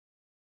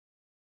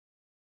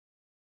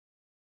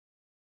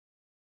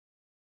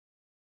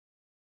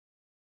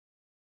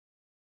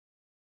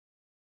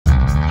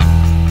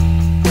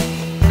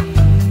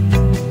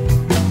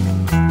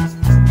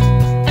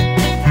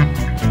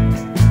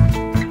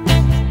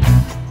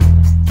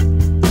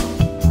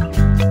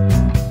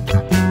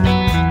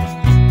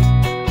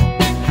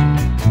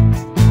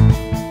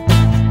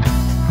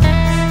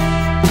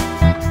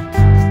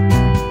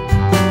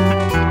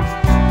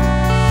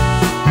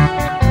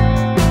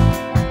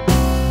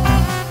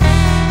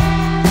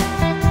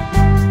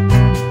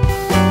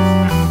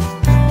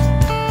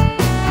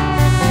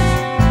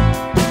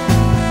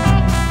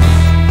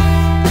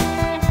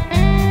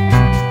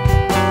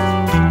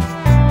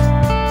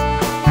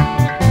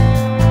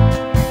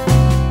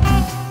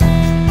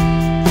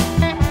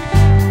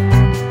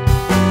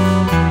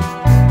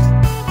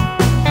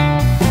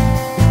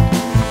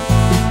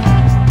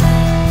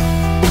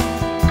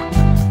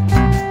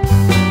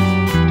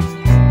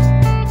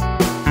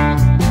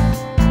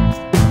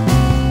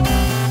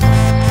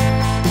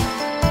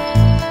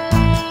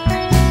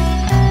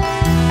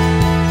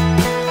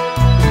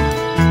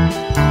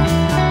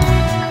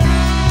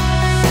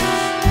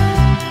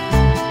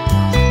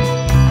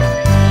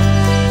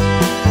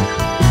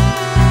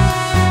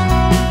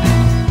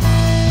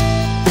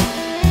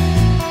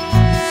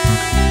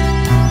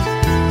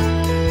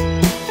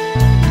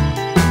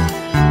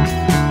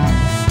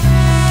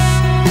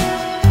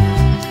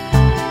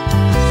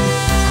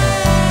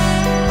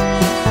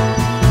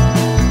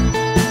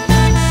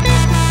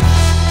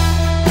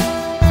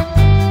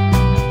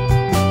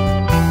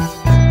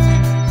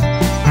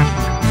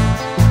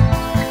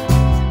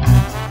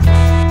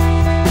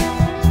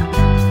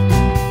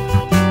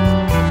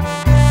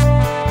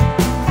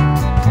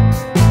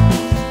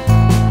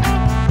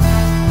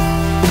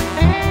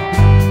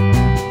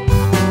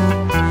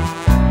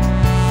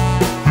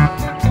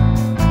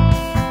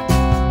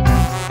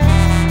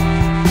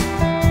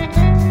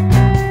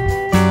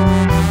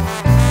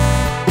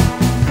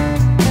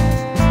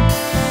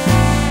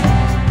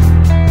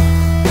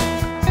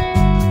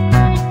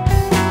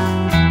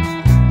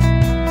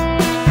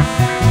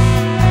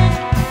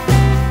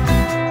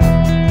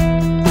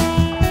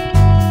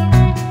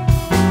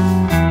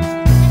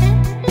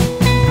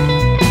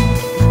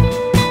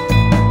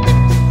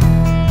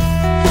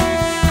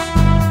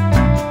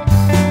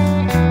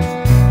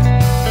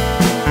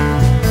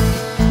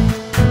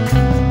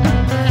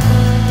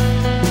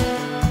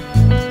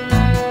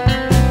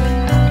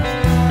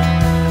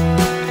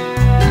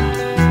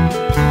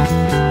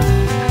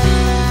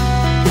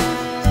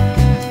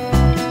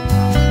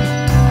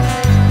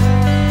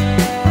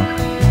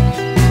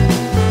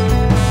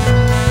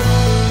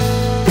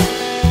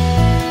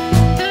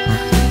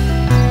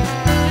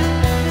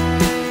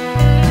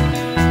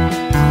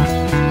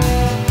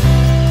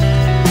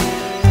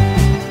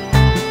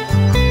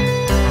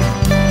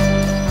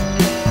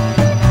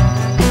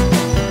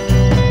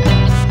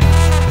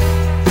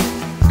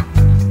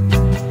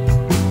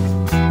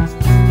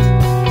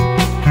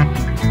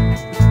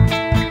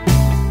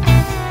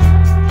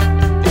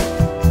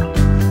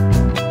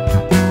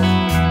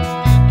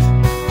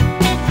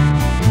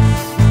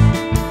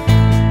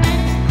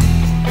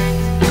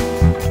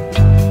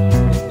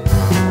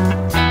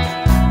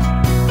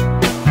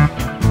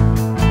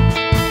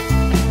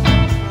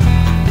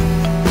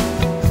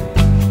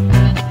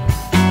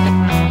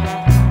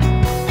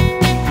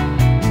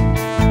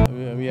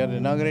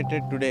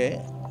inaugurated today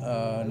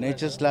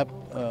Nature's Lab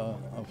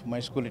of my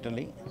school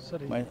Italy.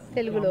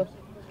 Telugulo.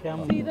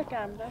 See the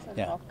cameras and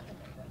talk.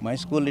 My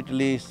school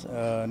Italy's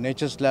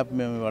Nature's Lab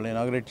మేము వాళ్ళు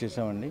inaugurate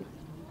చేసామండి.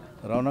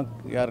 రౌనక్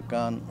యార్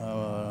Khan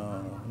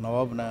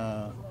Nawab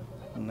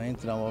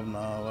ninth Nawab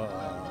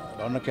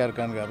Raunak యార్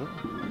ఖాన్ గారు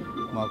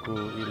మాకు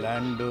ఈ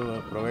ల్యాండ్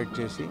ప్రొవైడ్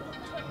చేసి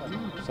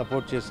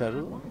సపోర్ట్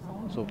చేశారు.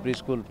 సో ప్రీ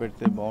స్కూల్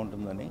పెడితే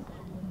బాగుంటుందని.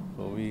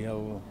 So we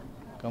have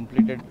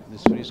completed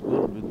this free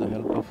school with the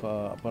help of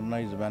Aparna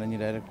is managing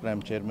director. I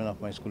am chairman of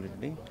my school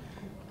Italy.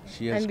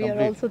 She has And we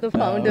are also the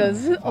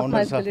founders of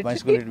my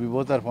school Italy. We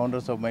both are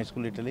founders of my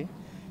school Italy,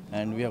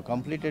 and we have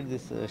completed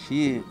this.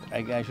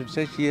 I should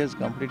say she has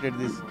completed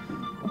this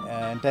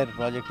entire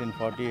project in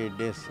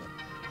 48 days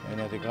in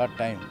a record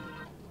time,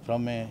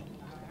 from a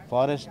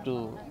forest to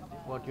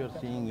what you are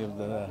seeing of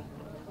the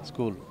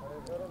school.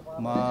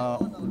 మా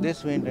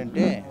ఉద్దేశం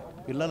ఏంటంటే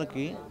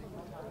పిల్లలకి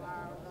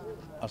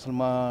అసలు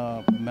మా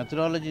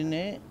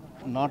మెథడాలజీనే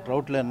not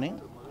rate learning,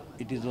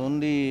 it is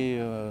only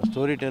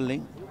story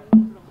telling,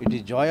 it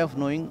is Joy of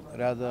knowing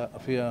rather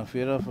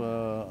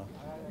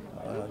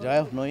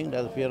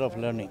fear of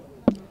learning.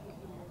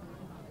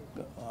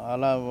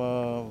 అలా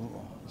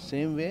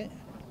same way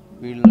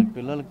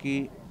పిల్లలకి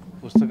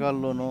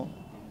పుస్తకాల్లోనో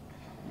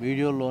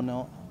వీడియోల్లోనో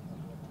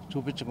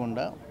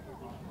చూపించకుండా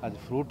అది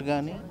ఫ్రూట్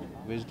కానీ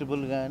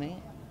వెజిటబుల్ కానీ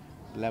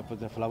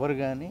లేకపోతే ఫ్లవర్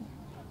కానీ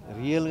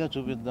రియల్గా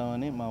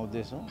చూపిద్దామని మా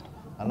ఉద్దేశం.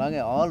 అలాగే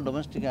ఆల్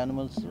డొమెస్టిక్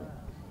యానిమల్స్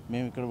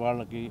మేము ఇక్కడ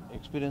వాళ్ళకి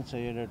ఎక్స్పీరియన్స్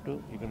అయ్యేటట్టు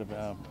ఇక్కడ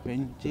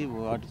పెంచి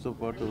వాటితో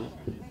పాటు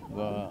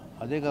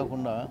అదే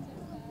కాకుండా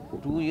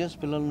 2 years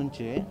పిల్లల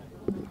నుంచే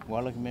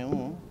వాళ్ళకి మేము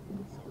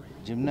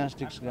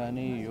జిమ్నాస్టిక్స్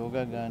కానీ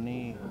యోగా కానీ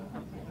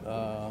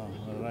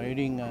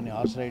రైడింగ్ కానీ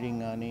హార్స్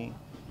రైడింగ్ కానీ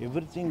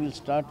everything will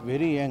start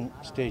very young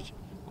stage.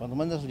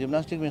 కొంతమంది అసలు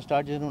జిమ్నాస్టిక్ మేము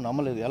స్టార్ట్ చేసిన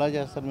నమ్మలేదు, ఎలా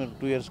చేస్తారు మీరు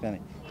 2 years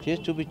కానీ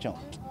చేసి చూపించాం.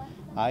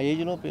 ఆ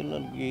ఏజ్లో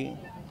పిల్లలకి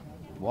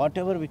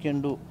whatever we can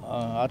do,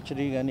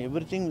 archery and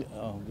everything,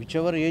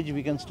 whichever age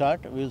we can start,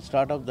 we will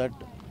start off that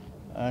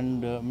and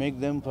make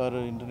them for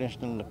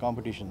international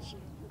competitions.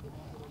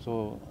 So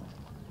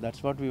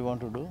that's what we want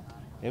to do.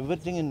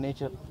 Everything in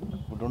nature.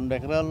 2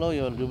 ఎకరాల్లో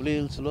your Jubilee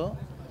Hills-లో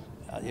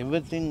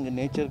everything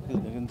nature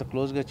ఇంత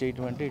క్లోజ్గా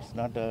చేయటం అంటే it's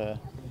not a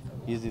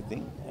easy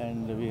thing,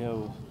 and we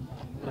have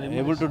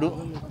able to do.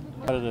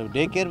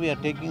 Daycare we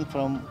are taking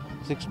from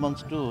 6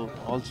 months to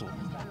also.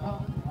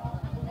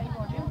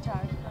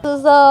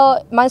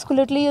 My school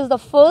Italy is the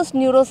first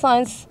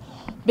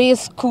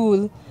neuroscience-based school,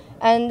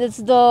 and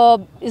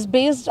it's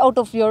based out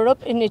of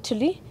Europe in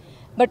Italy.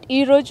 But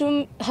Irojum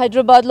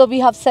Hyderabad lo we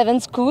have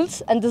 7 schools,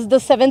 and this is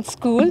the 7th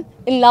school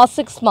in last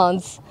 6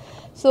 months.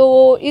 So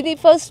in the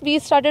first we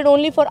started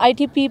only for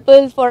IT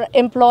people, for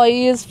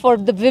employees, for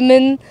the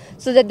women,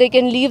 so that they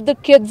can leave the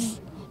kids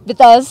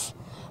with us.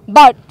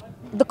 But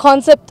the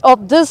concept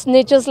of this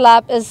Nature's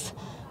Lab is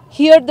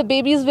here the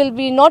babies will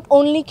be not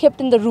only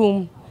kept in the room.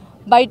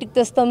 బయటికి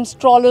తెస్తాం,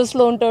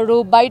 స్ట్రాలర్స్లో ఉంటారు,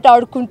 బయట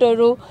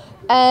ఆడుకుంటారు,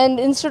 and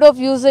instead of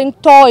using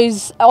toys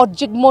or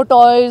Jigmo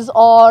toys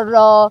or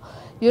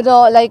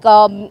like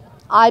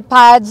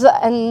iPads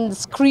and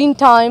screen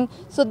time,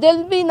 so there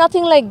will be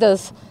nothing like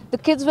this. The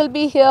kids will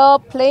be here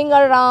playing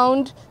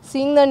around,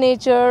 seeing the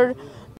nature,